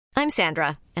I'm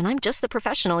Sandra, and I'm just the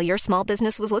professional your small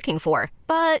business was looking for.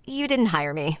 But you didn't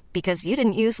hire me because you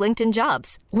didn't use LinkedIn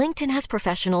Jobs. LinkedIn has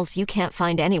professionals you can't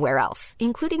find anywhere else,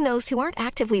 including those who aren't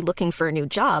actively looking for a new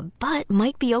job, but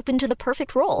might be open to the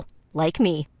perfect role, like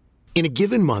me. In a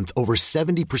given month, over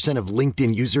 70% of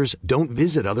LinkedIn users don't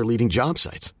visit other leading job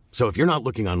sites. So if you're not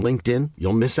looking on LinkedIn,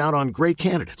 you'll miss out on great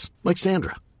candidates like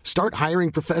Sandra. Start hiring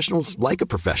professionals like a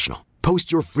professional.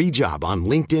 Post your free job on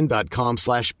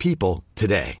linkedin.com/people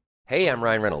today. Hey, I'm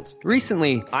Ryan Reynolds.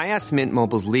 Recently, I asked Mint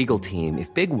Mobile's legal team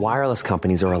if big wireless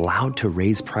companies are allowed to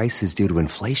raise prices due to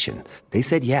inflation. They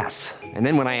said yes. And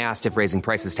then when I asked if raising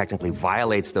prices technically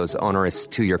violates those onerous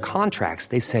 2-year contracts,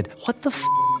 they said, "What the f***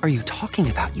 are you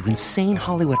talking about, you insane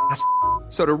Hollywood ass?"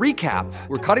 So to recap,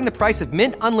 we're cutting the price of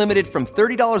Mint Unlimited from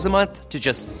 $30 a month to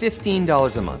just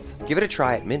 $15 a month. Give it a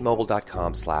try at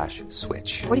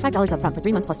mintmobile.com/switch. $45 up front for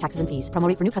 3 months plus taxes and fees. Promo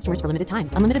rate for new customers for limited time.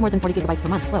 Unlimited more than 40 gigabytes per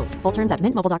month. Slows full terms at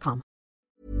mintmobile.com.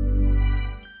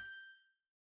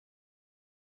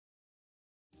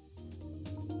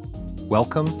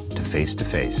 Welcome to Face to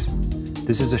Face.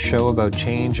 This is a show about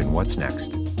change and what's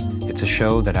next. It's a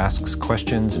show that asks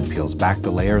questions and peels back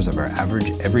the layers of our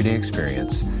average everyday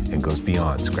experience and goes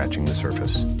beyond scratching the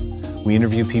surface. We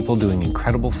interview people doing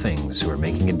incredible things who are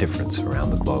making a difference around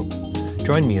the globe.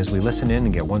 Join me as we listen in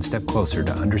and get one step closer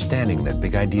to understanding that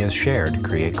big ideas shared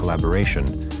create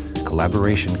collaboration.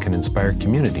 Collaboration can inspire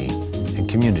community, and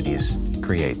communities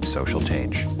create social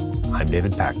change. I'm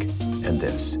David Peck, and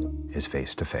this is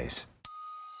Face to Face.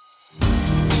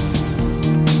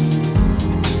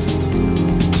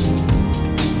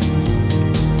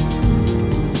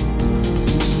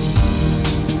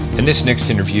 And this next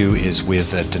interview is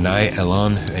with Danai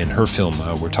Elan and her film.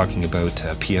 We're talking about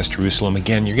P.S. Jerusalem.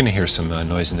 Again, you're going to hear some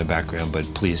noise in the background,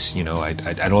 but please, I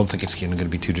don't think it's going to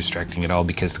be too distracting at all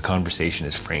because the conversation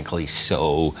is frankly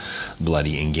so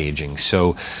bloody engaging.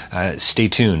 So stay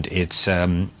tuned. It's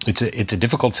a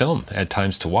difficult film at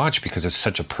times to watch because it's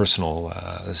such a personal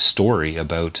story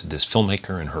about this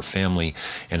filmmaker and her family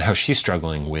and how she's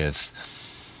struggling with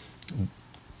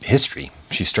history.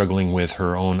 She's struggling with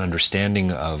her own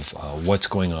understanding of what's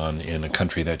going on in a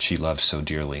country that she loves so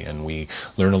dearly, and we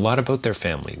learn a lot about their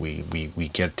family. We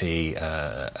get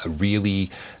a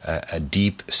really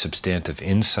deep, substantive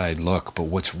inside look. But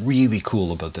what's really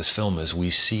cool about this film is we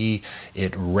see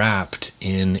it wrapped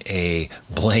in a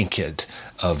blanket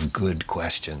of good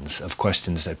questions, of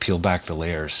questions that peel back the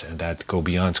layers and that go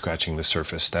beyond scratching the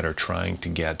surface, that are trying to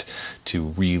get to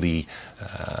really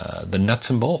the nuts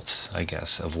and bolts, I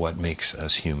guess, of what makes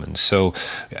us human. So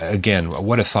again,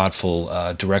 what a thoughtful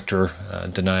director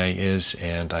Danai is,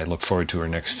 and I look forward to her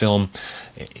next film.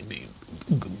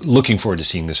 Looking forward to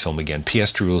seeing this film again.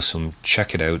 P.S. Jerusalem,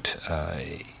 check it out.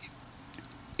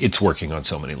 It's working on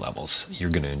so many levels.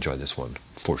 You're going to enjoy this one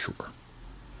for sure.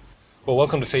 Well,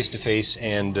 welcome to Face to Face,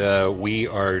 and we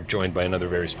are joined by another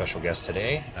very special guest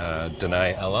today,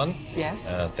 Danai Elan. Yes.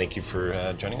 Thank you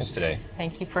for joining us today.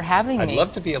 Thank you for having me. I'd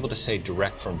love to be able to say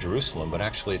direct from Jerusalem, but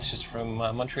actually it's just from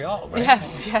Montreal, right?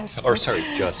 Yes. Or sorry,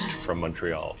 just from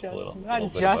Montreal.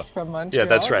 Not just from Montreal. Yeah,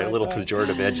 that's right. A little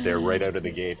pejorative edge there right out of the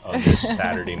gate on this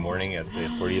Saturday morning at the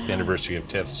 40th anniversary of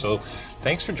TIFF. So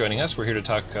thanks for joining us. We're here to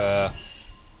talk, I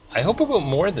hope, about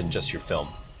more than just your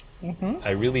film. Mm-hmm. I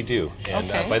really do. And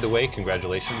okay. By the way,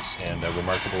 congratulations and a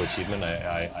remarkable achievement.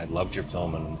 I loved your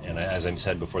film, and as I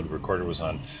said before the recorder was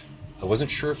on, I wasn't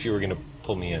sure if you were going to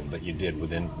pull me in, but you did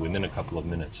within a couple of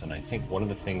minutes. And I think one of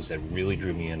the things that really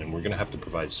drew me in, and we're going to have to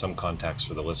provide some context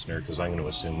for the listener, because I'm going to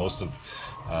assume most of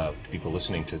people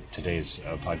listening to today's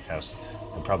podcast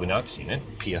have probably not seen it.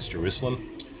 P.S. Jerusalem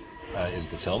is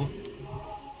the film.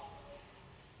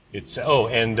 It's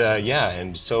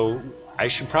and so I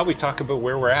should probably talk about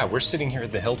where we're at. We're sitting here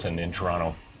at the Hilton in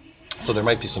Toronto, so there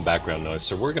might be some background noise.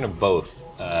 So we're going to both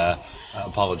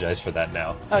apologize for that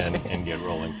now and get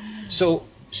rolling. So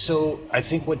I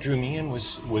think what drew me in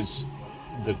was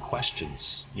the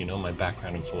questions. My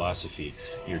background in philosophy,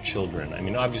 your children. I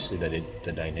mean, obviously the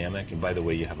dynamic. And by the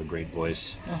way, you have a great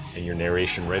voice, and your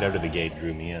narration right out of the gate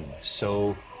drew me in.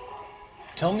 So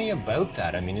tell me about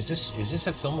that. I mean, is this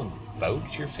a film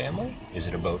about your family? Is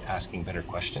it about asking better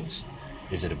questions?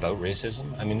 Is it about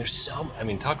racism? I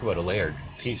mean, talk about a layered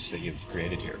piece that you've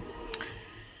created here.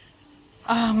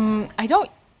 I don't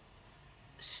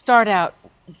start out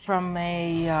from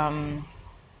a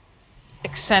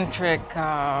eccentric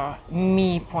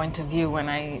me point of view when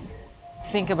I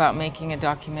think about making a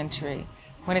documentary.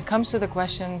 When it comes to the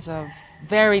questions of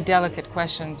very delicate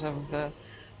questions of the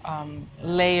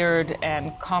layered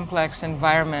and complex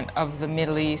environment of the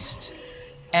Middle East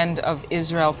and of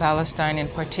Israel-Palestine in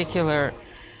particular,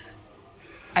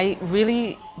 I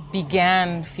really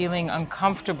began feeling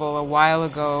uncomfortable a while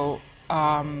ago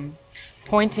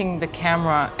pointing the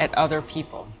camera at other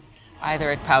people,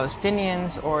 either at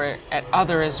Palestinians or at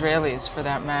other Israelis for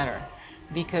that matter,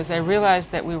 because I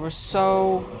realized that we were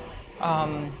so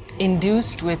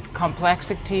induced with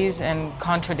complexities and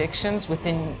contradictions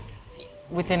within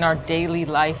our daily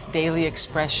life, daily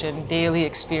expression, daily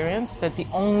experience, that the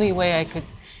only way I could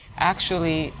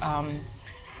actually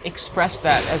express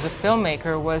that as a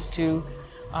filmmaker was to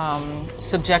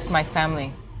subject my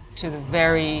family to the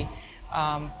very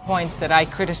points that I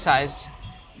criticize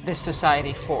this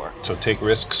society for. So take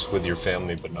risks with your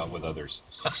family, but not with others.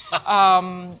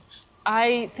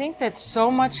 I think that so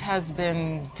much has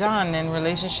been done in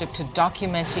relationship to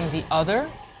documenting the other.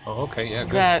 Oh, okay, yeah,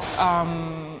 good. That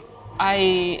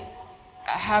I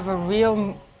have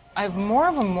believe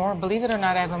it or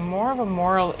not, I have more of a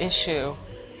moral issue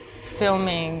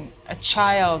filming a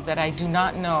child that I do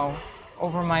not know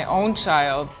over my own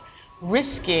child,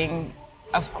 risking,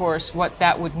 of course, what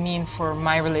that would mean for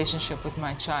my relationship with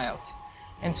my child.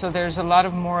 And so there's a lot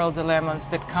of moral dilemmas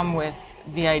that come with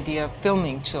the idea of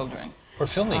filming children. Or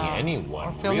filming anyone.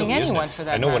 Or filming really, anyone for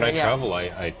that I know matter, when I yeah. travel,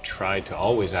 I try to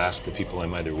always ask the people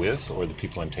I'm either with or the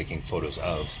people I'm taking photos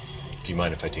of, do you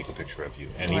mind if I take a picture of you?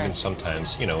 And even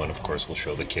sometimes, and of course we'll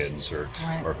show the kids or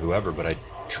whoever, but I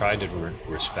try to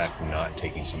respect not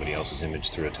taking somebody else's image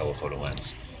through a telephoto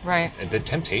lens. Right. And the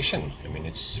temptation,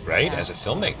 it's right, as a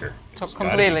filmmaker. So it's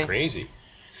completely. Gotta be crazy.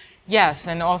 Yes,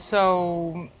 and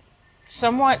also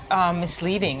somewhat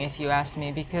misleading, if you ask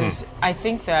me, because I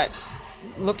think that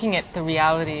looking at the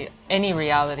reality, any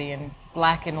reality in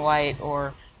black and white,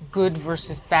 or good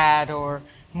versus bad, or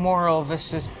moral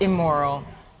versus immoral,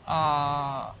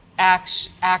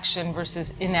 action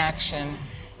versus inaction,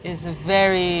 is a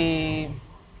very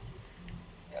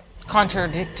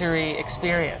contradictory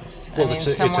experience. Well,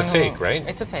 it's a fake, right?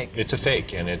 It's a fake. It's a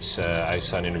fake, and it's. I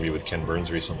saw an interview with Ken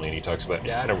Burns recently, and he talks about,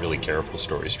 I don't really care if the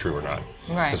story's true or not,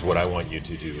 right? Because what I want you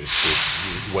to do is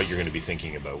what you're going to be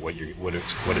thinking about, what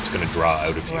it's going to draw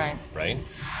out of you, right?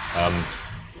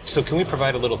 So can we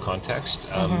provide a little context?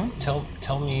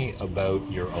 Tell me about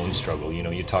your own struggle.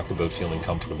 You talk about feeling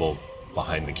comfortable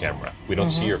behind the camera. We don't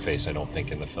see your face, I don't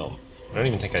think, in the film. I don't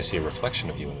even think I see a reflection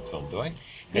of you in the film, do I?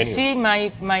 You see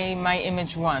my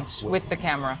image once with the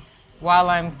camera while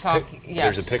I'm talking. Yes.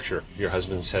 There's a picture. Your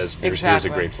husband says here's a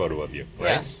great photo of you,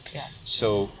 right? Yes.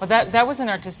 So. Well, that was an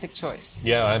artistic choice.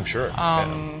 Yeah, I'm sure.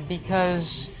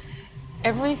 Because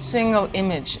every single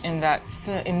image in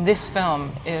this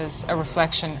film is a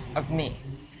reflection of me.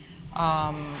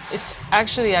 It's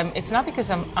actually it's not because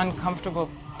I'm uncomfortable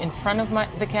in front of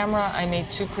the camera. I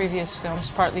made 2 previous films,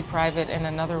 Partly Private and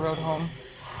Another Road Home,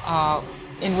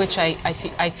 in which I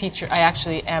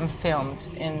actually am filmed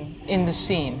in the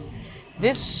scene.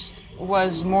 This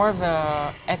was more of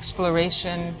a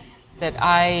exploration that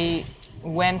I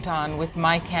went on with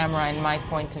my camera and my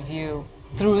point of view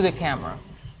through the camera.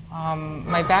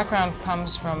 My background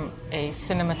comes from a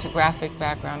cinematographic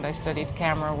background. I studied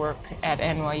camera work at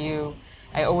NYU.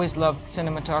 I always loved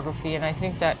cinematography, and I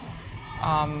think that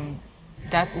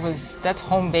that's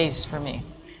home base for me.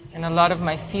 And a lot of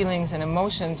my feelings and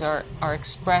emotions are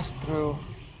expressed through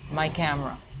my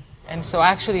camera. And so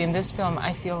actually in this film,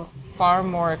 I feel far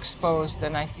more exposed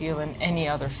than I feel in any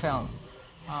other film.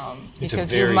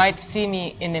 Because you might see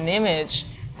me in an image,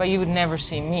 but you would never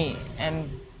see me.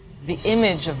 And the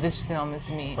image of this film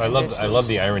is me. I love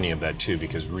the irony of that too,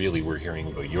 because really we're hearing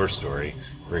about your story.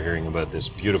 We're hearing about this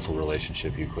beautiful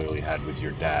relationship you clearly had with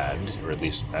your dad, or at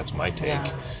least that's my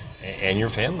take, and your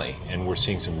family. And we're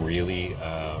seeing some really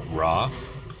raw,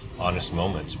 honest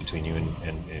moments between you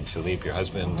and Philippe, your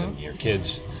husband, and your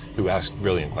kids, who ask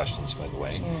brilliant questions, by the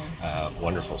way.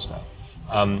 Wonderful stuff.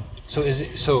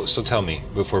 So tell me,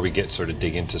 before we get sort of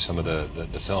dig into some of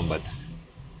the film, but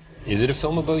is it a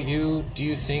film about you, do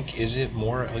you think? Is it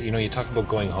more, you talk about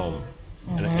going home,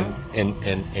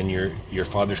 and your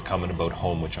father's comment about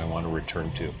home, which I want to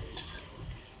return to.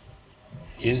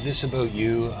 Is this about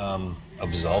you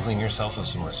absolving yourself of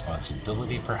some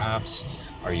responsibility, perhaps?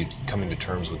 Are you coming to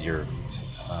terms with your,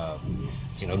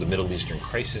 the Middle Eastern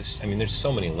crisis? I mean, there's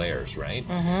so many layers, right?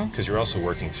 Because you're also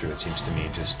working through, it seems to me,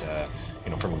 just,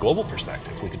 from a global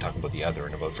perspective, we could talk about the other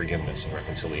and about forgiveness and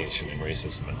reconciliation and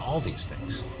racism and all these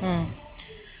things.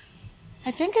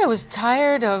 I think I was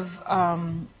tired of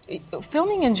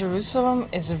filming in Jerusalem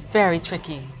is a very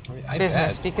tricky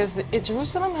business because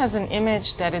Jerusalem has an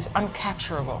image that is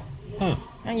uncapturable.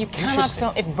 And you cannot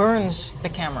film, it burns the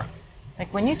camera.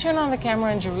 Like when you turn on the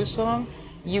camera in Jerusalem,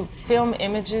 you film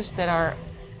images that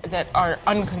are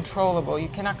uncontrollable. You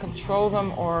cannot control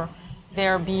them or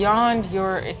they're beyond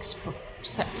your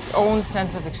own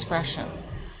sense of expression.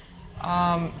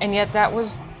 And yet that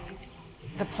was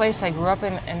the place I grew up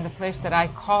in and the place that I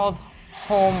called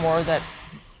home, or that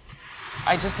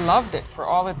I just loved it for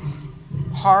all its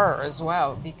horror as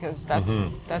well, because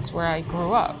that's where I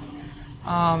grew up.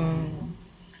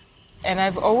 And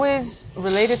I've always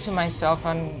related to myself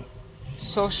on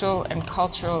social and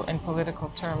cultural and political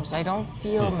terms. I don't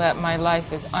feel that my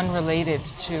life is unrelated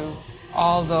to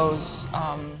all those.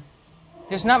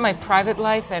 There's not my private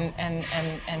life and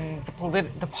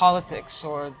the politics,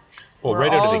 or well, we're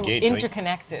right out all of the gate,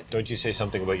 interconnected. Don't you say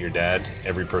something about your dad?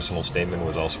 Every personal statement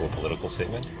was also a political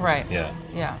statement? Right. Yeah.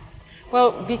 Yeah.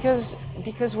 Well, because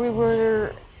we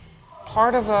were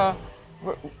part of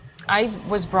I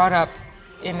was brought up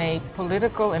in a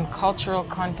political and cultural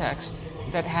context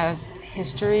that has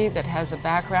history, that has a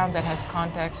background, that has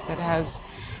context, that has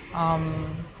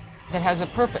a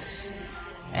purpose,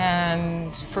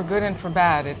 and for good and for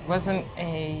bad. It wasn't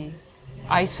a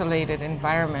isolated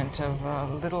environment of a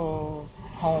little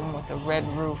home with a red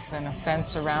roof and a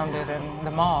fence around it and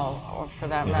the mall, or for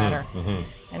that matter.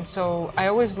 And so I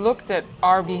always looked at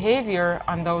our behavior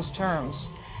on those terms,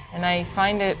 and I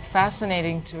find it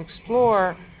fascinating to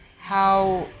explore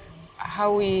how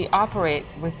we operate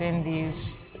within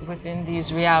these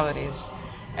realities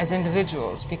as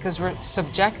individuals, because we're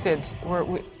subjected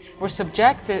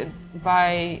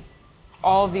by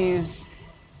all these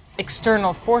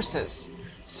external forces.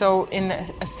 So in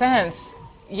a sense,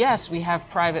 yes, we have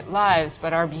private lives,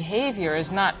 but our behavior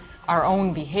is not our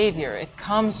own behavior. It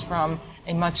comes from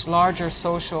a much larger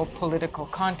social, political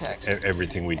context.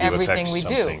 Everything we do everything affects we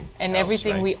something do, and else,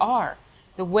 everything right? we are.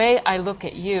 The way I look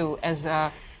at you as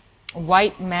a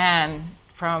white man,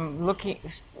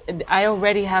 I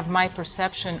already have my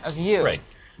perception of you. Right.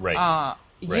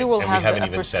 You will and have we haven't a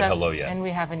even said hello yet. And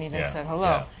we haven't even said hello.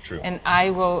 Yeah, true. And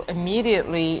I will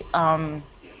immediately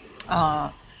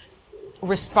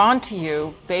respond to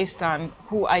you based on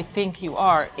who I think you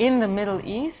are. In the Middle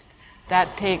East,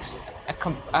 that takes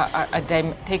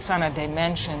takes on a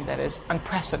dimension that is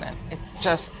unprecedented. It's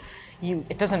just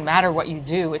it doesn't matter what you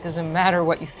do. It doesn't matter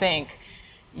what you think.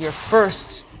 You're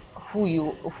first who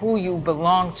you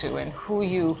belong to and who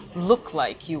you look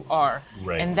like you are.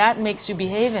 Right. And that makes you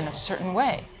behave in a certain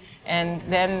way. And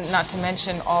then, not to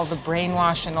mention all the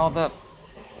brainwash and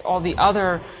all the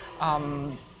other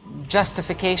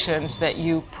justifications that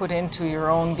you put into your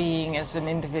own being as an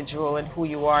individual, and who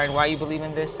you are and why you believe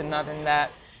in this and not in that.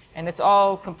 And it's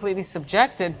all completely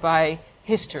subjected by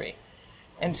history.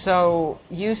 And so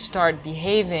you start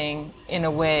behaving in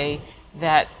a way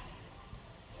that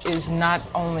is not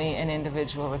only an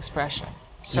individual expression.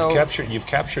 So You've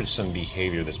captured some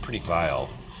behavior that's pretty vile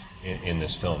in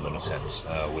this film, in a sense,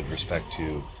 with respect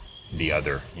to the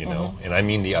other, you know, and I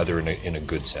mean the other in a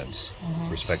good sense,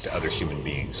 respect to other human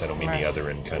beings. I don't mean the other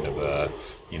in kind of a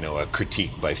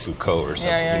critique by Foucault or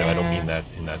something. I don't mean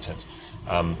that in that sense.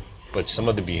 But some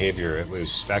of the behavior, it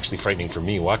was actually frightening for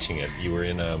me watching it. You were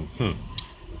in a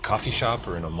coffee shop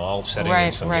or in a mall setting,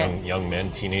 and some young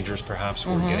men, teenagers perhaps,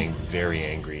 were getting very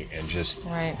angry, and just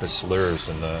the slurs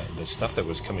and the stuff that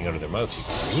was coming out of their mouths. You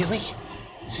go, really?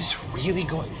 Is this really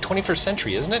going 21st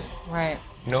century, isn't it? Right.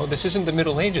 No, this isn't the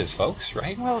Middle Ages, folks,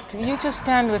 right? Well, you just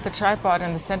stand with the tripod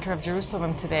in the center of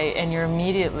Jerusalem today, and you're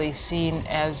immediately seen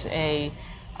as a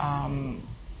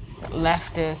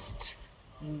leftist,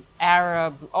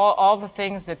 Arab, all the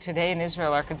things that today in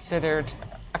Israel are considered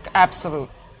absolute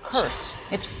curse.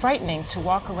 It's frightening to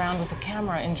walk around with a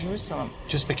camera in Jerusalem.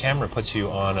 Just the camera puts you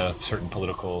on a certain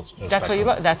political spectrum. That's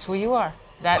who you are.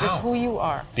 That is who you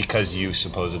are. Because you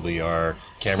supposedly are.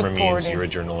 Camera means you're a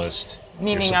journalist.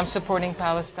 Meaning I'm supporting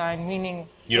Palestine. Meaning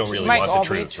you don't really might want all the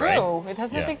truth, be true. right? It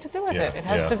has nothing to do with it. It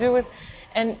has Yeah. to do with,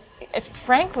 and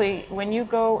frankly, when you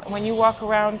walk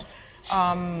around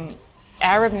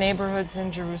Arab neighborhoods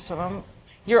in Jerusalem,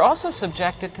 you're also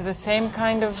subjected to the same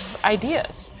kind of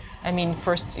ideas. I mean,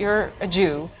 first you're a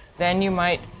Jew, then you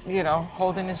might,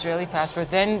 hold an Israeli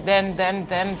passport, then,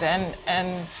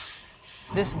 and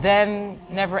this then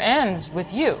never ends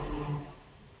with you.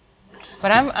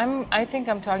 But I think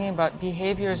I'm talking about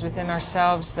behaviors within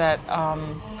ourselves that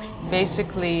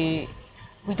basically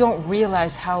we don't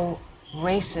realize how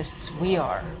racists we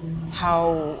are,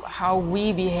 how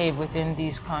we behave within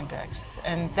these contexts,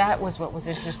 and that was what was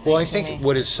interesting to me. Well, I think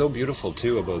what is so beautiful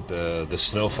too about the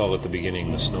snowfall at the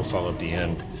beginning, the snowfall at the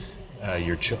end,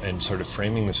 and sort of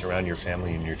framing this around your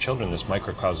family and your children, this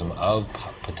microcosm of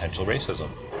potential racism,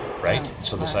 right?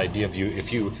 So this idea of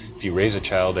if you raise a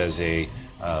child as a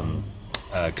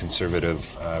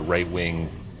conservative, right-wing,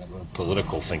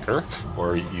 political thinker,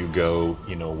 or you go,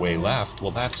 way left,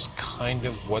 well, that's kind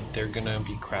of what they're going to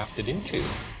be crafted into,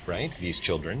 right? These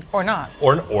children. Or not.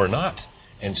 Or not.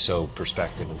 And so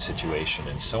perspective and situation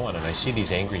and so on. And I see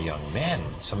these angry young men,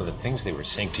 some of the things they were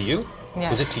saying to you.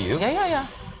 Yes. Was it to you? Yeah.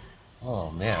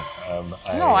 Oh, man.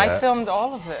 I filmed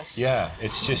all of this. Yeah,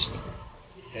 it's just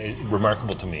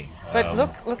remarkable to me. But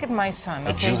look at my son.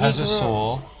 A Jew has a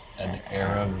soul, an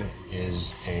Arab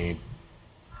is a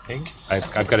pig?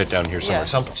 I've got it down here somewhere.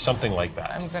 Yes. Something like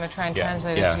that. I'm going to try and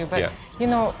translate it to you. But,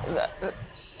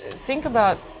 think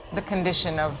about the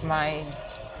condition of my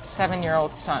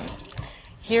 7-year-old son.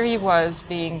 Here he was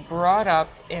being brought up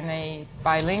in a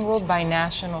bilingual,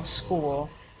 binational school,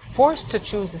 forced to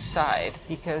choose a side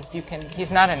because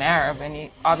he's not an Arab and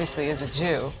he obviously is a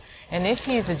Jew. And if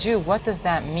he's a Jew, what does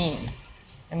that mean?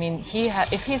 I mean,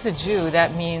 if he's a Jew,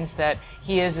 that means that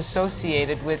he is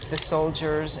associated with the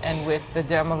soldiers and with the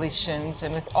demolitions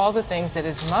and with all the things that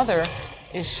his mother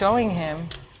is showing him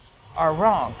are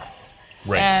wrong.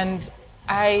 Right. And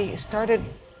I started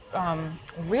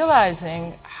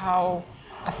realizing how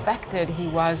affected he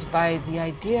was by the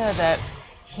idea that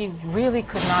he really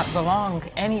could not belong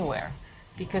anywhere,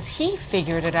 because he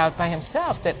figured it out by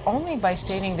himself that only by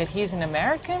stating that he's an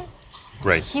American,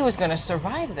 right, he was going to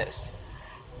survive this.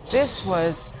 This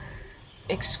was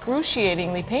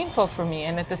excruciatingly painful for me,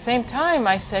 and at the same time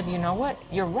I said, you know what,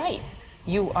 you're right.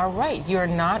 You are right. You're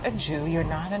not a Jew, you're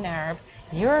not an Arab.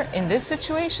 You're, in this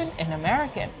situation, an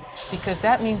American, because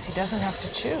that means he doesn't have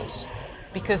to choose.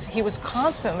 Because he was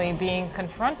constantly being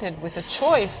confronted with a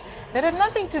choice that had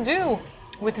nothing to do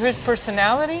with his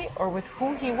personality or with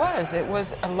who he was. It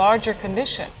was a larger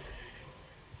condition.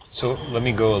 So let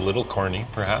me go a little corny,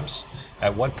 perhaps.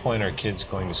 At what point are kids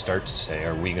going to start to say,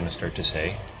 are we going to start to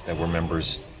say that we're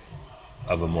members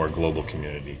of a more global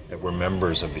community, that we're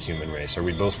members of the human race? Are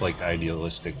we both like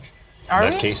idealistic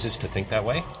nutcases to think that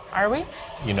way? Are we?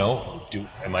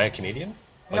 Am I a Canadian?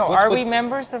 No, are we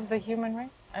members of the human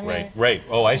race? I mean, right.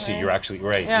 Oh, I see. You're actually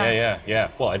right. Yeah. Yeah.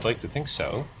 Well, I'd like to think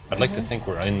so. I'd like to think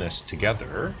we're in this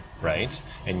together, right?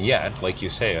 And yet, like you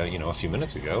say, a few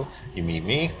minutes ago, you meet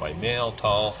me, white male,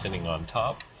 tall, thinning on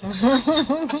top,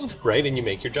 right? And you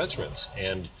make your judgments.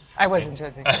 And I wasn't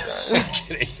judging. I'm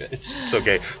kidding. It's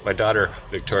okay. My daughter,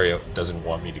 Victoria, doesn't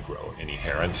want me to grow any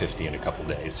hair. I'm 50 in a couple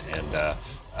days. And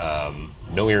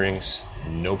no earrings,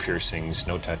 no piercings,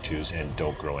 no tattoos, and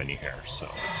don't grow any hair. So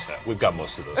we've got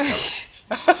most of those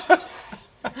covered.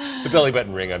 The belly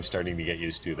button ring I'm starting to get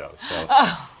used to, though. So,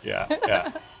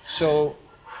 yeah. So,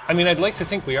 I mean, I'd like to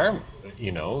think we are,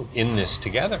 in this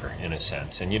together, in a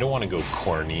sense. And you don't want to go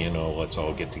corny, let's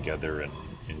all get together and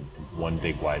in one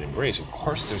big wide embrace. Of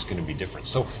course there's going to be difference.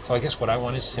 So I guess what I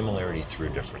want is similarity through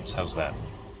difference. How's that?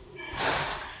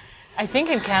 I think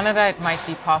in Canada it might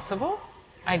be possible.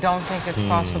 I don't think it's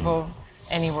possible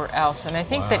anywhere else. And I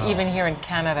think that even here in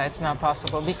Canada it's not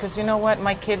possible, because you know what?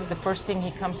 My kid, the first thing he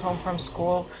comes home from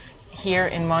school here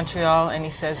in Montreal, and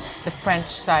he says, the French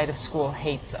side of school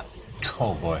hates us.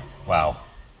 Oh boy. Wow.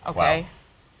 Okay. Wow.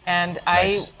 And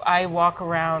nice. I walk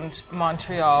around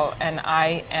Montreal and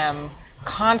I am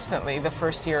constantly the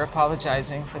first year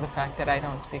apologizing for the fact that I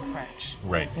don't speak French.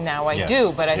 Right. Now I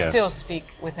do, but I still speak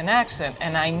with an accent,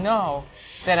 and I know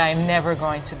that I'm never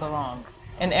going to belong.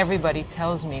 And everybody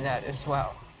tells me that as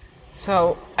well.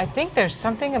 So I think there's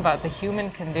something about the human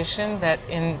condition that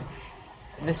in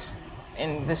this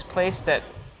place that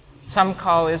some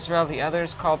call Israel, the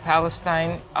others call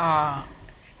Palestine,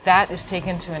 that is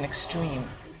taken to an extreme.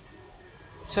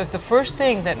 So if the first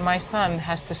thing that my son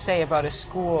has to say about his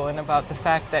school and about the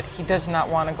fact that he does not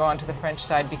want to go onto the French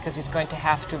side because he's going to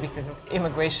have to because of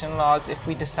immigration laws if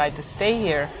we decide to stay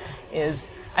here is,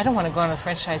 I don't want to go on the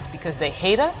French side because they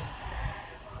hate us,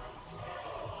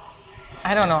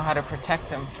 I don't know how to protect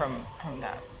them from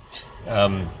that.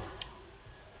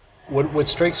 What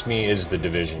strikes me is the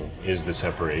division, is the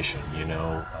separation,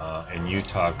 and you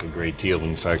talk a great deal.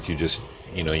 In fact, you just,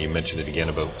 you mentioned it again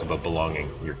about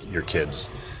belonging, your kids.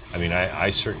 I mean,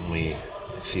 I certainly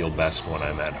feel best when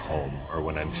I'm at home, or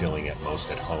when I'm feeling it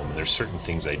most at home. And there's certain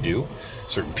things I do,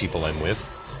 certain people I'm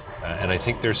with, and I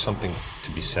think there's something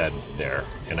to be said there.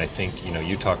 And I think,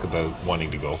 you talk about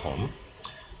wanting to go home.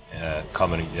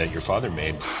 Comment that your father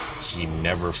made, he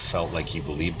never felt like he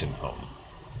believed in home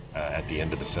at the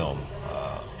end of the film,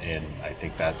 and I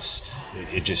think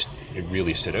it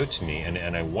really stood out to me.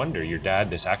 And I wonder, your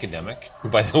dad, this academic, who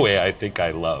by the way I think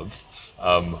I love,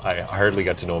 I hardly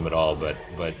got to know him at all, but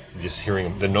just hearing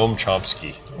him, the Noam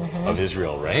Chomsky of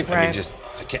Israel, right? I mean,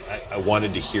 I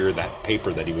wanted to hear that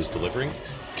paper that he was delivering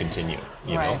continue,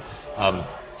 you know.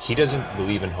 He doesn't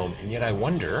believe in home, and yet I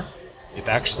wonder, if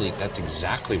actually that's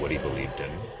exactly what he believed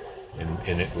in,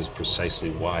 and it was precisely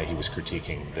why he was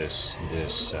critiquing this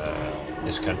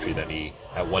country that he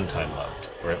at one time loved,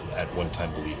 or at one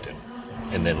time believed in,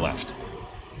 and then left.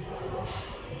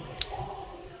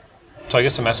 So I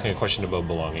guess I'm asking a question about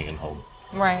belonging and home.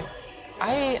 Right.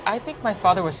 I think my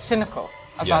father was cynical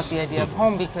about the idea of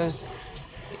home because,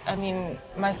 I mean,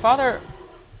 my father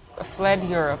fled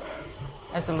Europe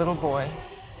as a little boy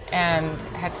and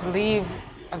had to leave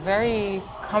a very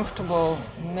comfortable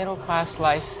middle-class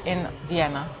life in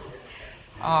Vienna.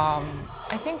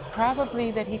 I think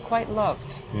probably that he quite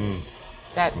loved.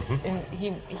 That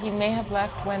he may have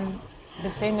left when the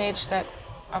same age that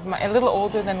of a little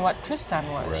older than what Tristan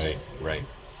was. Right.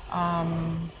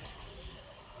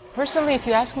 Personally, if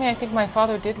you ask me, I think my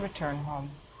father did return home.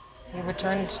 He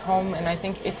returned home, and I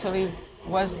think Italy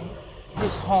was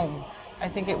his home. I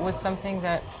think it was something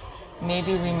that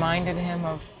maybe reminded him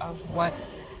of what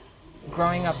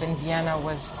growing up in Vienna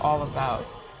was all about.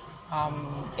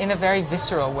 In a very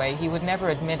visceral way. He would never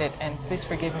admit it, and please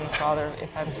forgive me, Father,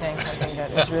 if I'm saying something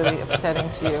that is really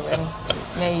upsetting to you, and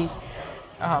may...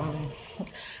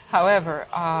 however,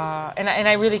 and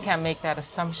I really can't make that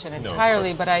assumption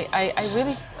entirely, but I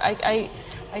really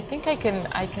think I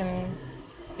can,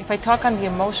 if I talk on the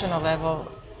emotional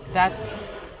level, that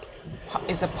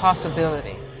is a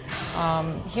possibility.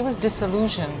 He was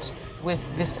disillusioned with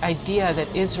this idea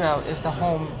that Israel is the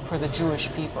home for the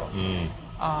Jewish people.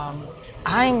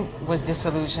 I was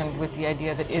disillusioned with the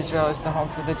idea that Israel is the home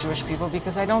for the Jewish people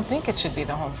because I don't think it should be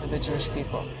the home for the Jewish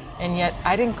people. And yet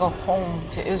I didn't go home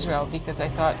to Israel because I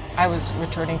thought I was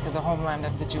returning to the homeland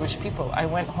of the Jewish people. I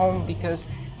went home because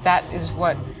that is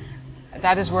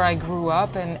where I grew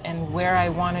up and where I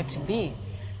wanted to be.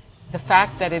 The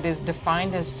fact that it is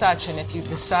defined as such, and if you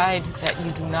decide that you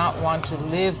do not want to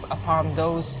live upon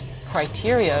those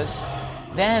criterias,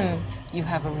 then you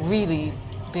have a really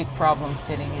big problem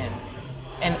fitting in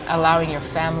and allowing your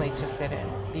family to fit in.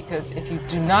 Because if you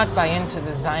do not buy into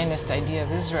the Zionist idea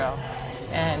of Israel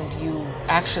and you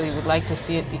actually would like to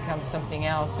see it become something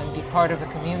else and be part of a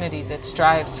community that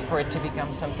strives for it to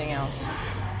become something else,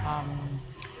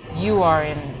 you are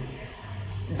in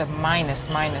the minus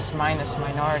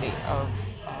minority of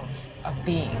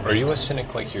being. Are you a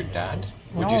cynic like your dad,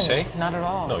 would No, you say? Not at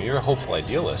all. No, you're a hopeful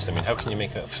idealist. I mean, how can you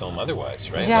make a film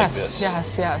otherwise, right? Yes, like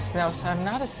this. yes. No, so I'm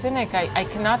not a cynic. I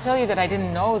cannot tell you that I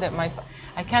didn't know that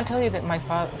I can't tell you that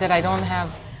that I don't have,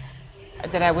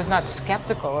 that I was not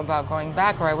skeptical about going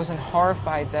back, or I wasn't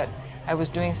horrified that I was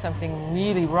doing something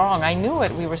really wrong. I knew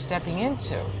what we were stepping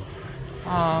into.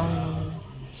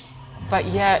 But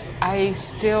yet I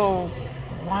still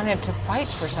wanted to fight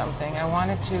for something. I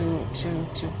wanted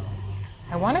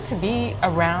to be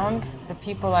around the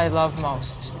people I love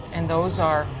most, and those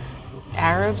are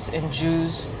Arabs and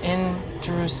Jews in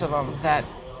Jerusalem that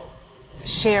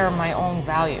share my own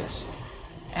values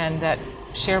and that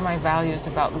share my values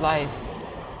about life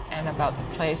and about the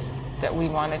place that we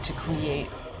wanted to create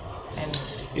and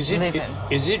live in.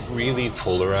 Is it really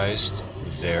polarized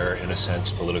there, in a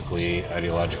sense, politically,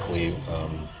 ideologically,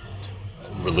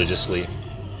 religiously?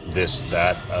 This,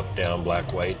 that, up, down,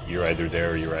 black, white, you're either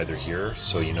there or you're either here.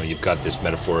 So, you've got this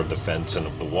metaphor of the fence and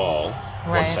of the wall,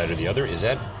 right. One side or the other. Is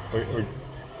that, or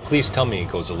please tell me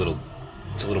it's a little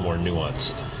more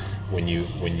nuanced when you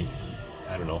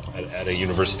I don't know, at a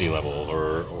university level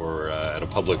or at a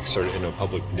public, sort of in a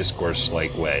public discourse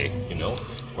like way,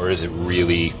 or is it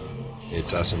really,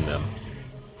 it's us and them?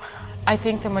 I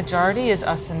think the majority is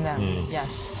us and them,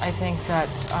 yes. I think that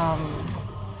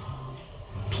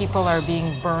people are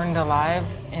being burned alive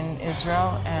in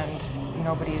Israel and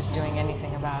nobody is doing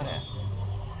anything about it.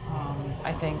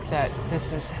 I think that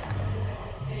this is,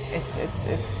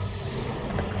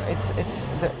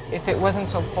 if it wasn't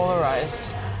so polarized,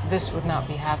 this would not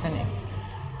be happening.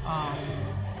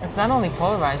 It's not only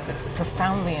polarized, it's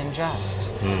profoundly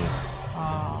unjust.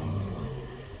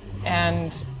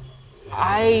 And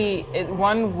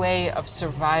one way of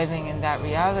surviving in that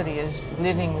reality is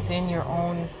living within your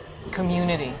own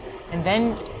community. And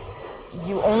then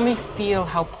you only feel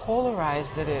how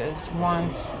polarized it is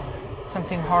once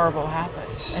something horrible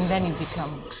happens. And then you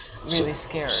become really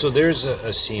scared. So there's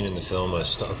a scene in the film, a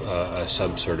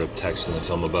sub sort of text in the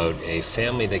film about a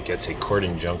family that gets a court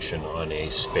injunction on a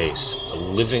space, a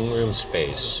living room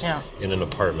space in an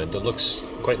apartment that looks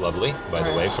quite lovely, by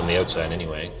the way, from the outside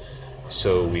anyway.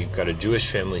 So we've got a Jewish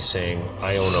family saying,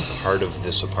 I own a part of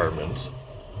this apartment,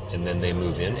 and then they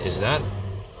move in. Is that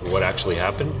what actually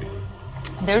happened?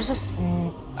 There's this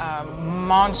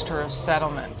monstrous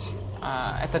settlement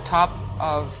at the top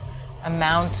of a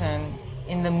mountain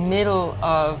in the middle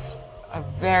of a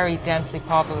very densely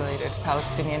populated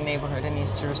Palestinian neighborhood in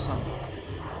East Jerusalem.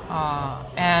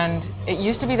 And it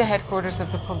used to be the headquarters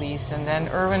of the police, and then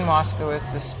Erwin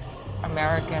Moskowitz, this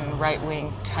American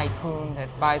right-wing tycoon that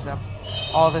buys up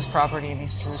all this property in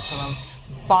East Jerusalem,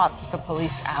 bought the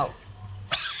police out.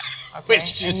 Okay?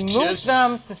 Which is and moved just...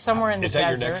 them to somewhere in the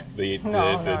desert. Is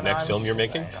that the next film you're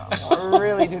making? I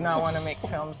really do not want to make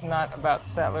films not about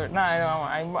settlers. No, I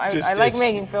don't. I like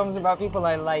making films about people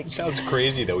I like. It sounds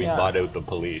crazy that we bought out the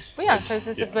police. But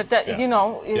but that you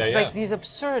know, it's like these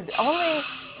absurd.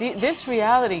 This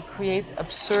reality creates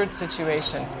absurd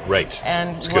situations. Right.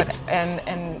 And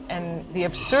and the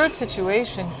absurd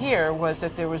situation here was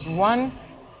that there was one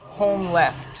home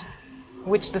left,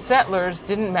 which the settlers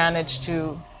didn't manage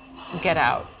to get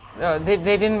out. They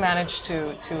didn't manage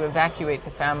to evacuate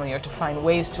the family or to find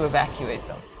ways to evacuate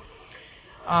them.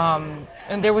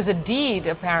 And there was a deed,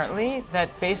 apparently, that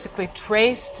basically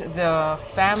traced the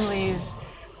family's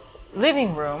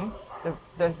living room,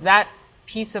 that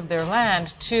piece of their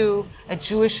land, to a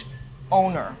Jewish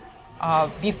owner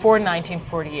before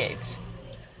 1948.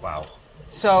 Wow.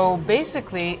 So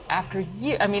basically, after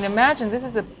years, I mean, imagine this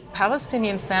is a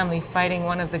Palestinian family fighting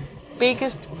one of the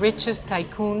biggest, richest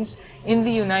tycoons in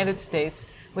the United States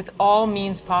with all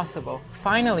means possible.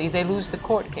 Finally, they lose the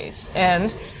court case.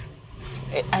 And,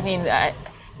 I mean,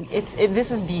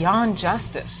 this is beyond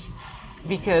justice,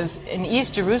 because in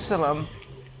East Jerusalem,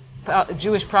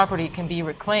 Jewish property can be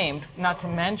reclaimed, not to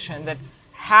mention that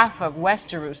half of West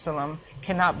Jerusalem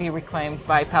cannot be reclaimed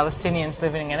by Palestinians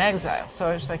living in exile. So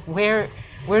it's like,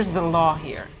 where's the law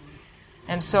here?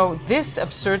 And so this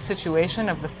absurd situation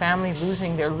of the family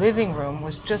losing their living room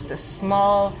was just a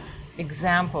small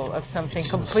example of something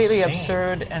completely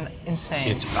absurd and insane.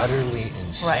 It's utterly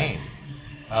insane.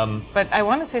 Right. But I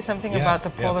want to say something about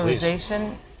the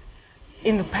polarization.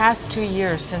 In the past 2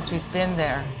 years since we've been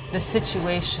there, the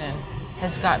situation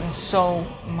has gotten so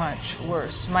much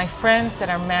worse. My friends that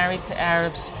are married to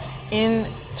Arabs in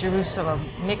Jerusalem,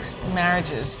 mixed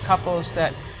marriages, couples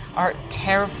that are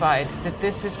terrified that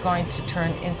this is going to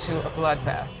turn into a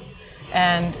bloodbath.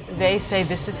 And they say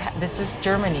this is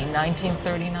Germany,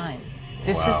 1939.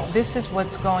 This is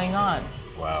what's going on.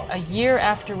 Wow. A year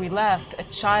after we left, a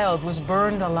child was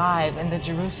burned alive in the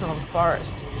Jerusalem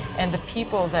forest, and the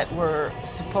people that who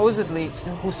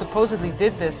supposedly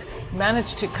did this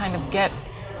managed to kind of get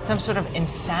some sort of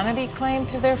insanity claim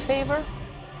to their favor.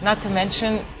 Not to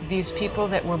mention these people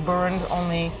that were burned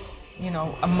only,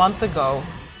 a month ago,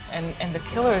 and the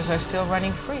killers are still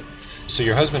running free. So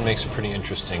your husband makes a pretty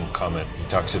interesting comment. He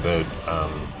talks about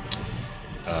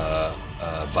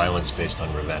violence based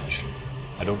on revenge.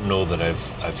 I don't know that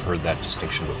I've heard that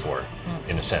distinction before,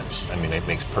 in a sense. I mean, it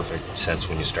makes perfect sense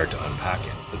when you start to unpack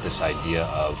it. But this idea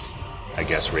of, I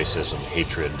guess, racism,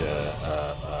 hatred,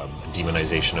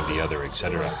 demonization of the other,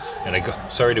 etc. And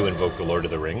sorry to invoke the Lord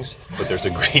of the Rings, but there's a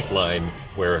great line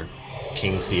where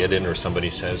King Theoden or somebody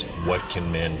says, "What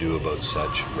can man do about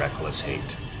such reckless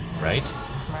hate?" Right?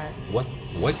 Right.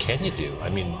 What can you do? I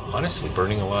mean, honestly,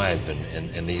 burning alive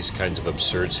and these kinds of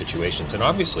absurd situations. And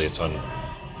obviously it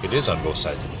is on both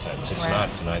sides of the fence. It's not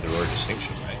an either or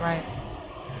distinction, right? Right.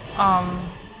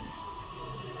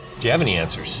 Do you have any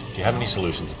answers? Do you have any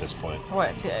solutions at this point?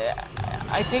 What?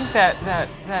 I think that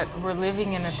we're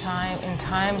living in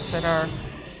times that are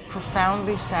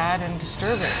profoundly sad and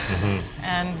disturbing,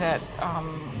 and that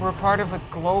we're part of a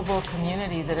global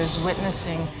community that is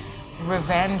witnessing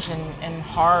revenge and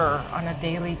horror on a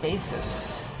daily basis.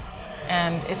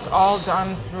 And it's all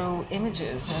done through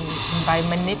images and by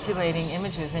manipulating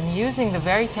images and using the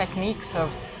very techniques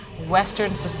of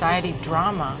Western society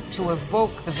drama to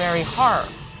evoke the very horror.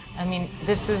 I mean,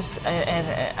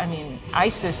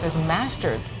 ISIS has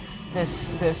mastered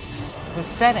this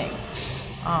setting.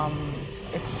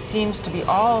 It seems to be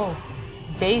all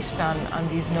based on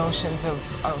these notions of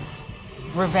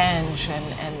revenge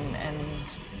and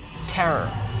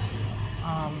terror.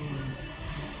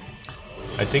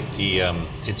 I think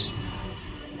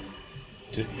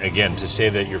to say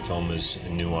that your film is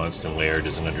nuanced and layered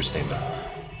is an understatement.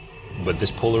 But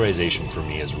this polarization for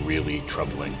me is really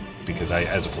troubling because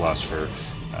as a philosopher,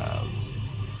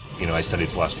 I studied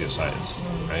philosophy of science,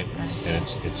 right? And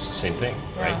it's the same thing,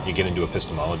 right? You get into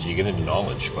epistemology, you get into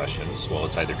knowledge questions. Well,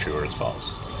 it's either true or it's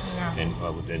false, and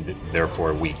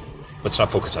therefore let's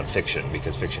not focus on fiction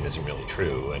because fiction isn't really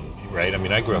true, right? I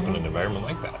mean, I grew up in an environment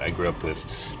like that. I grew up with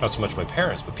not so much my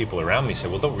parents, but people around me say,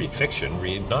 well, don't read fiction,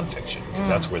 read nonfiction, because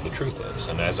that's where the truth is.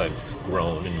 And as I've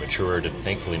grown and matured, and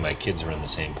thankfully my kids are in the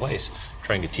same place,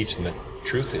 trying to teach them that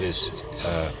truth is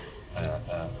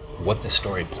what the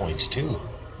story points to,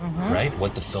 right?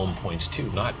 What the film points to,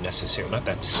 not that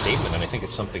statement. And I think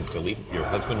it's something Philippe, your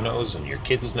husband, knows, and your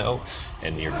kids know,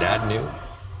 and your dad knew.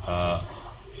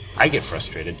 I get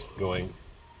frustrated going,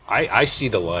 I see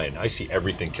the line, I see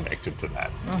everything connected to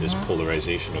that, this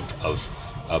polarization of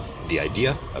the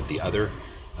idea, of the other,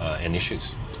 and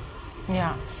issues.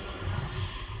 Yeah.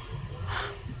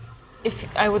 If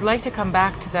I would like to come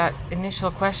back to that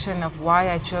initial question of why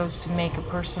I chose to make a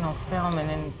personal film and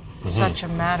in such a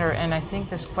matter, and I think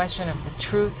this question of the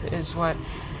truth is what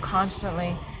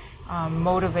constantly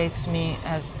motivates me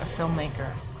as a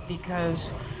filmmaker,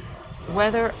 because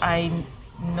whether I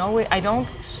know it, I don't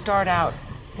start out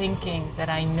thinking that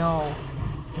I know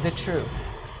the truth,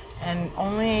 and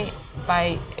only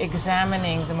by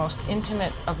examining the most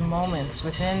intimate of moments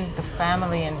within the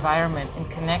family environment in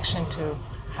connection to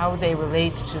how they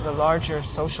relate to the larger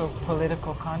social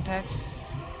political context,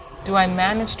 do I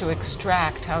manage to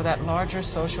extract how that larger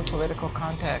social political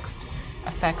context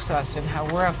affects us and how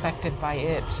we're affected by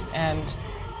it, and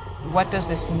what does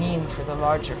this mean for the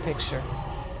larger picture.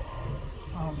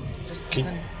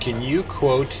 Can you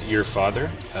quote your father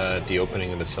at the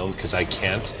opening of the film? Because I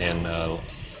can't, and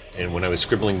when I was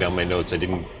scribbling down my notes, I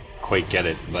didn't quite get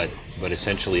it, but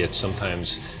essentially it's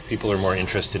sometimes people are more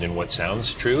interested in what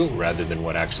sounds true rather than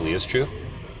what actually is true.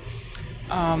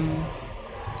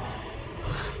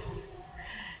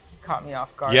 Caught me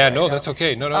off guard. Yeah, right no, now. That's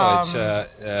okay. No,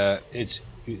 it's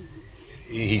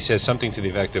he says something to the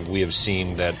effect of, we have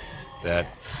seen that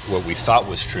what we thought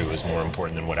was true is more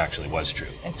important than what actually was true.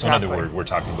 Exactly. So in other words, we're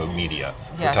talking about media,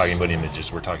 Yes. we're talking about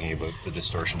images, we're talking about the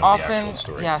distortion of Often, the actual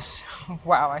story. yes.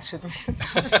 Wow, I should.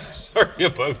 Sorry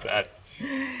about that.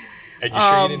 And you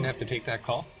sure you didn't have to take that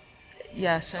call?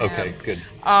 Yes, I Okay, am. good.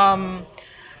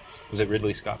 Was it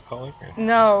Ridley Scott calling? Or?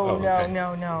 No, Oh, okay.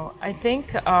 no. I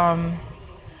think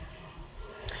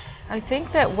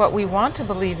that what we want to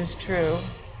believe is true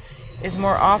is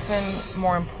more often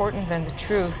more important than the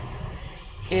truth,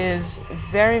 is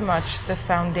very much the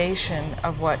foundation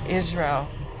of what Israel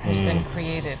has been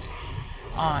created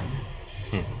on.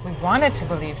 We wanted to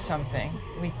believe something.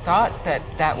 We thought that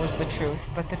that was the truth,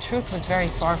 but the truth was very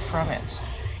far from it.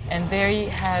 And there he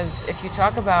has, if you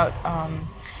talk about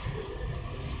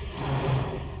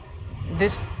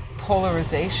this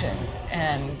polarization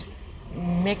and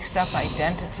mixed up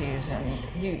identities, and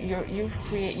you've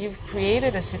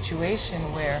created a situation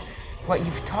where what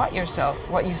you've taught yourself,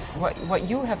 what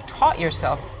you have taught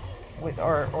yourself with,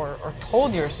 or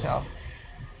told yourself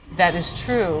that is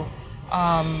true,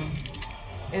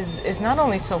 is not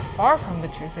only so far from the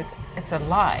truth, it's a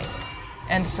lie.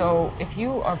 And so if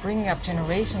you are bringing up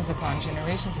generations upon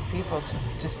generations of people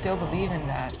to still believe in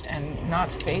that and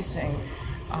not facing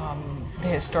the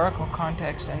historical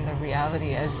context and the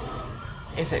reality as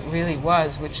it really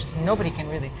was, which nobody can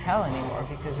really tell anymore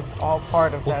because it's all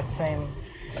part of that same.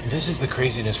 This is the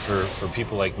craziness for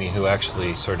people like me who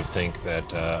actually sort of think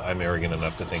that I'm arrogant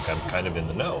enough to think I'm kind of in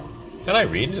the know. And I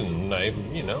read and I,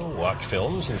 watch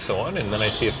films and so on, and then I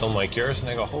see a film like yours and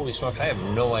I go, holy smokes, I have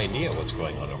no idea what's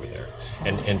going on over there.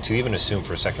 And to even assume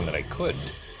for a second that I could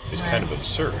is kind of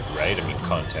absurd, right? I mean,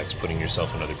 context, putting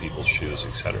yourself in other people's shoes,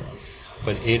 etc.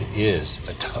 But it is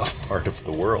a tough part of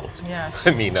the world. Yes.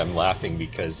 I mean, I'm laughing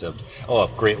because of, a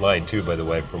great line too, by the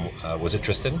way, from, was it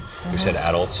Tristan? Who said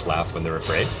adults laugh when they're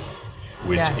afraid?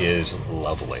 Which is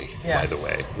lovely, by the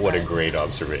way. What a great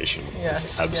observation. Yes,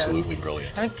 it's absolutely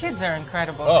brilliant. I mean, kids are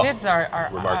incredible. Oh, kids are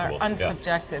remarkable.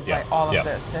 unsubjected Yeah. by all of Yeah.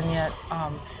 this, and yet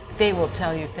they will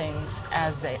tell you things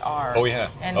as they are. Oh, yeah.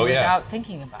 And Oh, yeah. without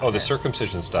thinking about it. Oh, the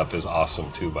circumcision stuff is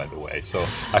awesome too, by the way. So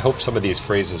I hope some of these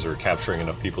phrases are capturing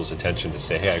enough people's attention to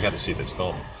say, hey, I got to see this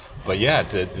film. But yeah,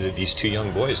 these two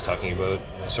young boys talking about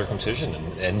circumcision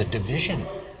and the division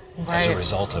as a Right.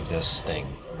 result of this thing,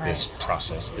 this Right.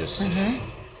 process, this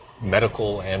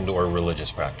medical and or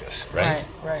religious practice, right?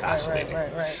 Right. Fascinating.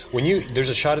 Right. When there's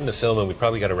a shot in the film, and we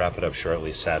probably got to wrap it up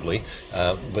shortly, sadly,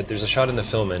 but there's a shot in the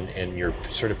film, and you're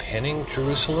sort of panning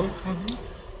Jerusalem,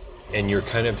 and you're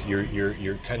kind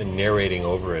of narrating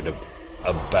over it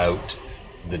about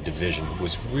the division. It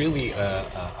was really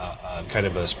a kind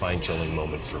of a spine-chilling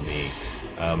moment for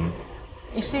me.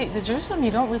 You see, the Jerusalem,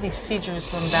 you don't really see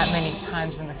Jerusalem that many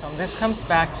times in the film. This comes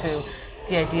back to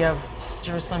the idea of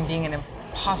Jerusalem being an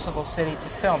impossible city to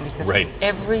film, because Right.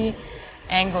 every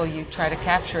angle you try to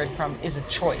capture it from is a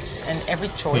choice, and every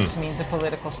choice means a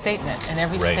political statement, and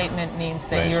every Right. statement means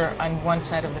that Right. you're on one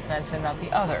side of the fence and not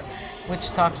the other, which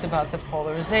talks about the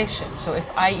polarization. So if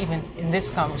I even in this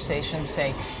conversation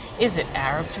say, is it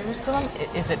Arab Jerusalem?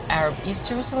 Is it Arab East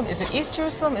Jerusalem? Is it East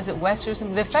Jerusalem? Is it West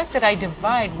Jerusalem? The fact that I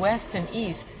divide West and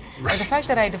East Or the fact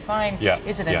that I define,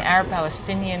 is it an yeah.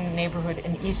 Arab-Palestinian neighborhood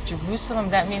in East Jerusalem?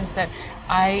 That means that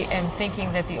I am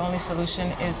thinking that the only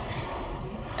solution is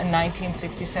a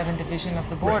 1967 division of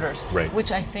the borders, Right.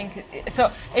 which I think, so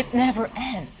it never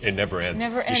ends. It never ends.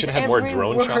 Never You ends. should have had more Every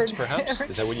drone word, shots, perhaps?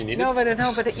 Is that what you needed? No,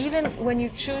 but even when you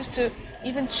choose to,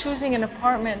 even choosing an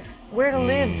apartment, where to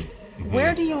live, Mm-hmm.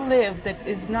 where do you live that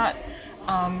is not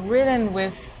ridden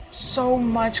with so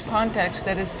much context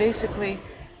that is basically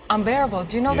unbearable?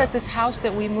 Do you know that this house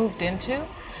that we moved into,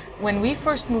 when we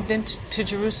first moved into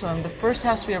Jerusalem, the first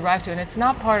house we arrived to, and it's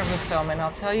not part of the film, and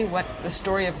I'll tell you what the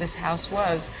story of this house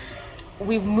was.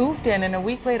 We moved in, and a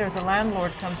week later the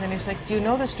landlord comes in. He's like, do you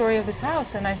know the story of this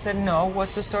house? And I said, no,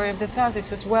 what's the story of this house? He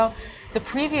says, well, the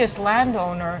previous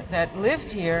landowner that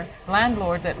lived here,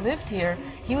 landlord that lived here,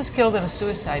 he was killed in a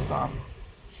suicide bomb.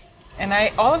 And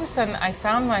all of a sudden, I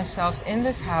found myself in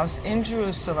this house in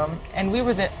Jerusalem, and we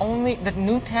were the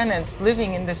new tenants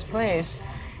living in this place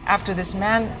after this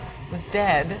man was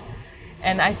dead.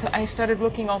 And I started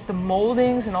looking at the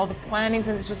moldings and all the plannings,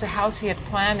 and this was a house he had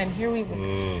planned, and here we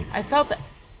were. I felt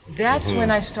that's when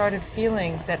I started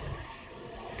feeling that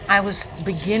I was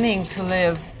beginning to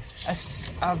live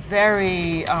a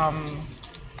very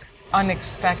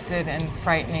unexpected and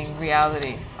frightening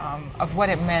reality of what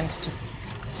it meant to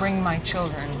bring my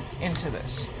children into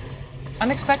this.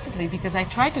 Unexpectedly, because I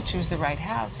tried to choose the right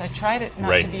house. I tried it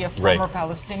not to be a former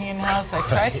Palestinian house. I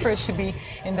tried for it to be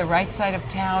in the right side of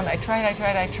town. I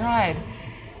tried.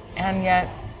 And yet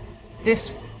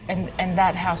this and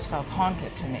that house felt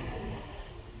haunted to me.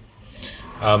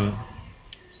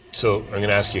 So I'm going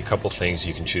to ask you a couple things.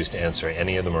 You can choose to answer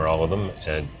any of them or all of them,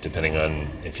 depending on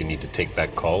if you need to take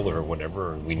that call or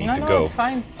whatever, or we need to go. No, it's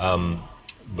fine.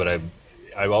 But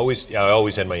I always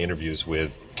end my interviews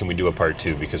with, can we do a part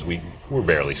two? Because we're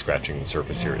barely scratching the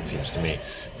surface here, it seems to me.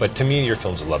 But to me, your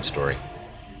film's a love story.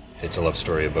 It's a love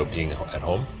story about being at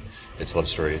home. It's a love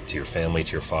story to your family,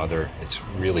 to your father. It's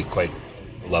really quite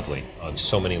lovely on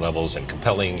so many levels and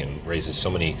compelling, and raises so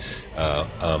many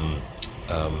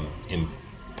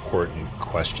important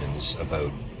questions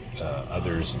about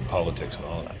others and politics and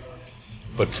all that.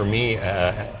 But for me,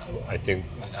 I think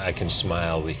I can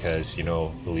smile because,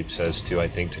 Philippe says I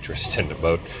think to Tristan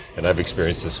about, and I've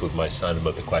experienced this with my son,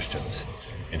 about the questions.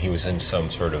 And he was in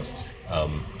some sort of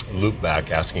loop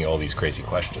back asking all these crazy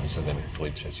questions. And then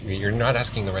Philippe says, you're not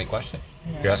asking the right question.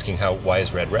 Yeah. You're asking why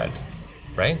is red red?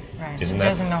 Right? Right. He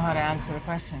doesn't know how to answer the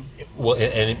question. Well,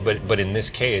 but in this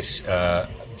case,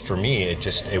 for me,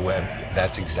 it went,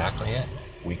 that's exactly it.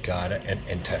 We got it.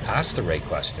 And to ask the right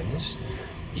questions,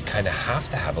 you kind of have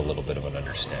to have a little bit of an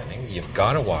understanding. You've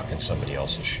got to walk in somebody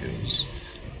else's shoes,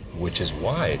 which is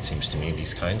why it seems to me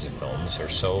these kinds of films are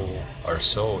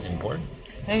so important.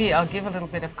 Maybe I'll give a little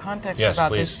bit of context yes,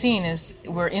 about please. this scene. Is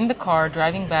we're in the car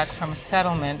driving back from a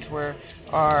settlement where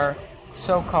our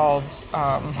so-called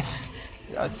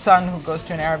son who goes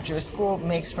to an Arab Jewish school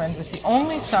makes friends with the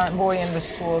only boy in the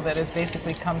school that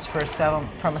basically comes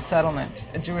from a settlement,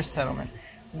 a Jewish settlement.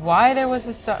 Why there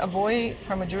was a boy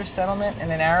from a Jewish settlement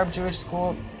in an Arab Jewish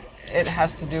school, it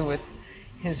has to do with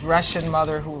his Russian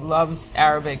mother who loves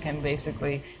Arabic and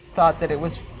basically thought that it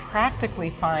was practically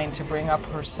fine to bring up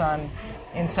her son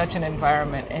in such an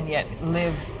environment and yet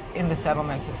live in the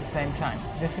settlements at the same time.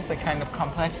 This is the kind of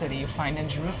complexity you find in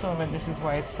Jerusalem, and this is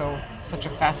why it's such a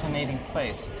fascinating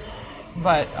place.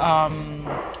 But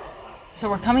so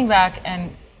we're coming back,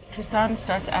 and Tristan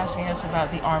starts asking us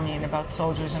about the army and about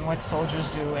soldiers and what soldiers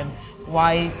do and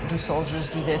why do soldiers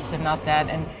do this and not that.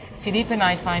 And Philippe and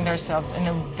I find ourselves in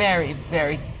a very,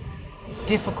 very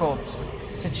difficult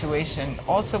situation,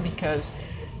 also because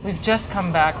we've just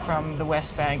come back from the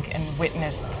West Bank and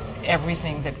witnessed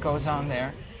everything that goes on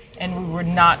there. And we were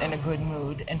not in a good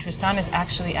mood. And Tristan is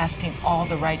actually asking all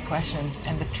the right questions.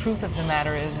 And the truth of the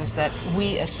matter is that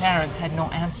we as parents had no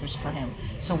answers for him.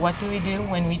 So what do we do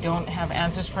when we don't have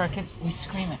answers for our kids? We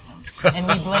scream at them. And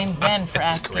we blame them for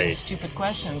asking stupid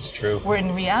questions. It's true. Where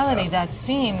in reality, that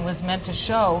scene was meant to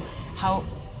show how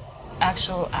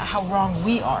wrong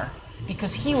we are.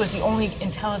 Because he was the only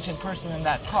intelligent person in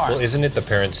that car. Well, isn't it the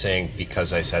parents saying,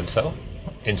 because I said so?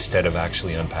 Instead of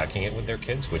actually unpacking it with their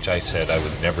kids, which I said I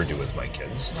would never do with my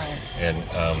kids. Right. And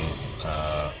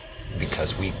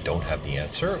because we don't have the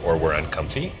answer, or we're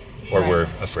uncomfy, or we're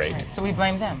afraid. Right. So we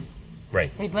blame them.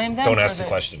 Right. We blame them. Don't ask the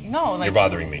question. No, you're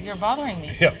bothering me. You're bothering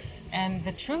me. Yeah. And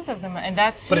the truth of them, and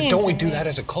that scene. But don't we do that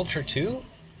as a culture too?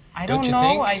 I don't you know.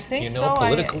 Think? I think so.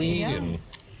 Politically.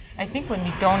 I think when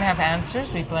we don't have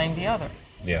answers, we blame the other.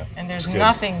 Yeah. And there's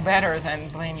nothing better than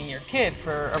blaming your kid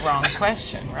for a wrong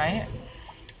question, right?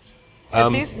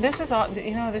 This is all.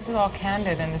 This is all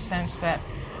candid in the sense that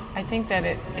I think that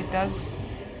it does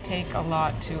take a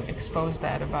lot to expose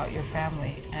that about your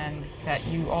family, and that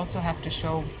you also have to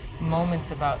show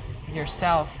moments about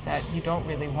yourself that you don't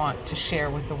really want to share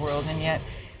with the world, and yet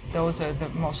those are the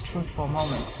most truthful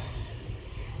moments.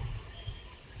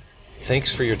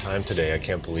 Thanks for your time today. I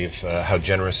can't believe how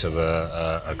generous of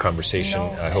a conversation.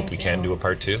 No, I hope we can do a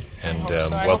part 2. And I hope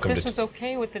so. I welcome hope this to was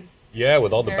okay with the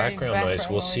with all the background noise.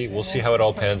 We'll noise. see. We'll see how it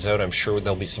all pans out. I'm sure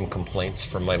there'll be some complaints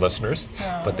from my listeners,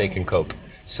 but they can cope.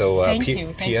 So, Thank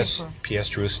you. P.S.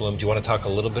 Jerusalem, do you want to talk a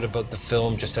little bit about the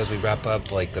film just as we wrap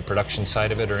up, like the production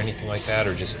side of it or anything like that,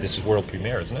 or just this is world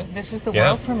premiere, isn't it? This is the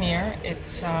world premiere.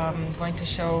 It's going to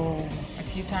show a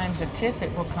few times at TIFF.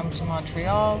 It will come to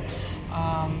Montreal.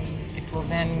 It will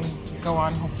then go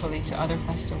on hopefully to other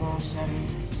festivals and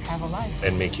have a life.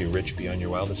 And make you rich beyond your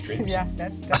wildest dreams. Yeah,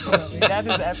 that's definitely, that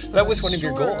is absolutely. That was one of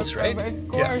your goals, right? Of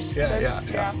course.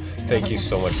 Yeah. Thank you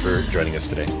so much for joining us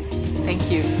today.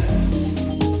 Thank you.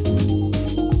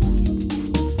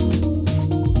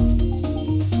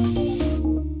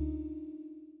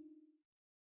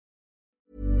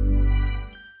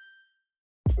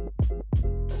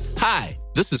 Hi,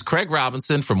 this is Craig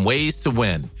Robinson from Ways to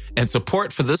Win, and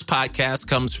support for this podcast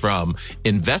comes from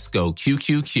Invesco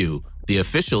QQQ, the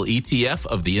official ETF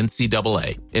of the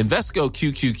NCAA. Invesco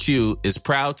QQQ is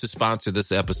proud to sponsor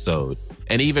this episode,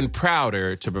 and even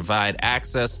prouder to provide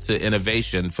access to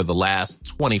innovation for the last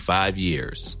 25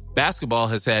 years. Basketball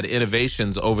has had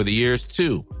innovations over the years,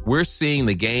 too. We're seeing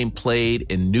the game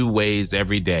played in new ways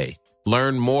every day.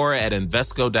 Learn more at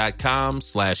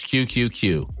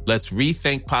Invesco.com/QQQ. Let's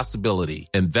rethink possibility.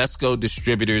 Invesco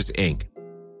Distributors, Inc.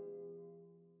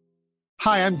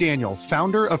 Hi, I'm Daniel,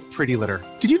 founder of Pretty Litter.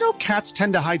 Did you know cats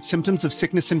tend to hide symptoms of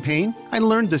sickness and pain? I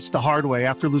learned this the hard way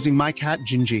after losing my cat,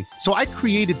 Gingy. So I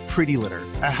created Pretty Litter,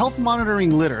 a health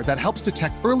monitoring litter that helps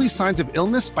detect early signs of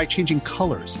illness by changing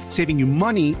colors, saving you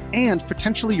money and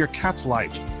potentially your cat's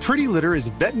life. Pretty Litter is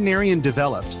veterinarian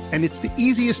developed, and it's the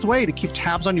easiest way to keep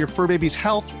tabs on your fur baby's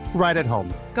health right at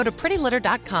home. Go to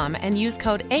prettylitter.com and use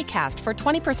code ACAST for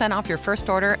 20% off your first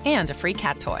order and a free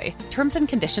cat toy. Terms and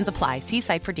conditions apply. See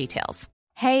site for details.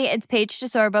 Hey, it's Paige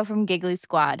DeSorbo from Giggly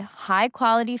Squad. High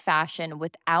quality fashion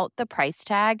without the price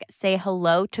tag. Say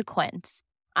hello to Quince.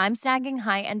 I'm snagging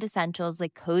high-end essentials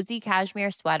like cozy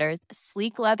cashmere sweaters,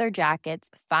 sleek leather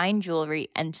jackets, fine jewelry,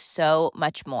 and so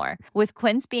much more. With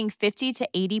Quince being 50 to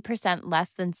 80%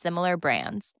 less than similar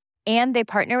brands. And they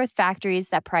partner with factories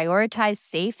that prioritize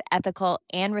safe, ethical,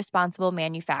 and responsible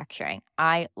manufacturing.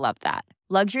 I love that.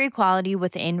 Luxury quality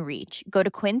within reach. Go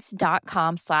to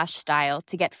quince.com/style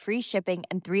to get free shipping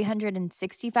and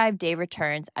 365-day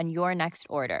returns on your next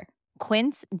order.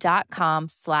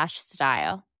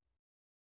 Quince.com/style.